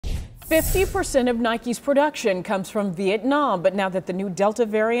50% of Nike's production comes from Vietnam, but now that the new Delta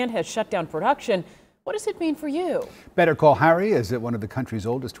variant has shut down production, what does it mean for you? Better Call Harry is at one of the country's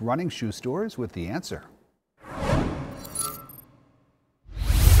oldest running shoe stores with the answer.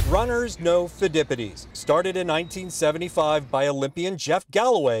 Runners know Phidippides. Started in 1975 by Olympian Jeff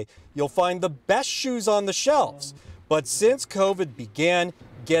Galloway, you'll find the best shoes on the shelves. But since COVID began,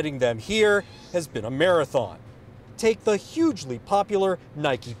 getting them here has been a marathon. Take the hugely popular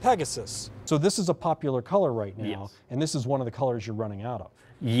Nike Pegasus. So this is a popular color right now, Yes. and this is one of the colors you're running out of.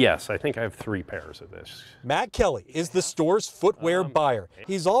 Yes, I think I have 3 pairs of this. Matt Kelly is the store's footwear buyer.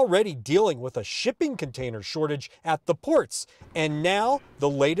 He's already dealing with a shipping container shortage at the ports. And now, the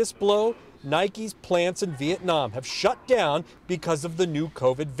latest blow, Nike's plants in Vietnam have shut down because of the new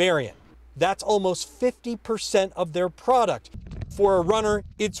COVID variant. That's almost 50% of their product. For a runner,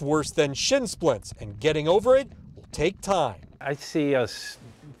 it's worse than shin splints, and getting over it will take time. I see us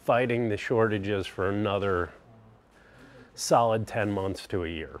fighting the shortages for another solid 10 months to a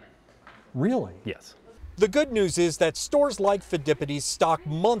year. Really? Yes. The good news is that stores like Phidippides stock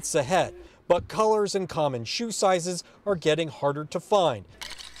months ahead, but colors and common shoe sizes are getting harder to find.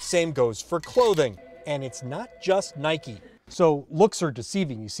 Same goes for clothing, and it's not just Nike. So looks are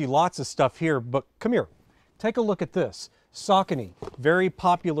deceiving. You see lots of stuff here, but come here. Take a look at this. Saucony, very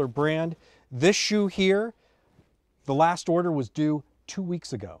popular brand. This shoe here, the last order was due 2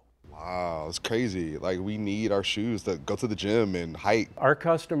 weeks ago. Wow, it's crazy. Like, we need our shoes to go to the gym and hike. Our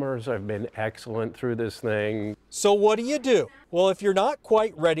customers have been excellent through this thing. So what do? Well, if you're not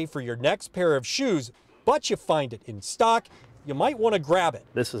quite ready for your next pair of shoes, but you find it in stock, you might want to grab it.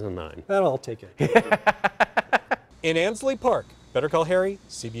 This is a 9. I'll take it. In Ansley Park, Better Call Harry,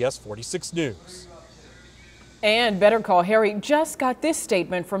 CBS 46 News. And Better Call Harry just got this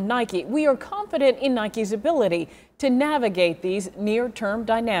statement from Nike. We are confident in Nike's ability to navigate these near-term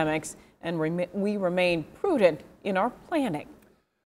dynamics, and we remain prudent in our planning.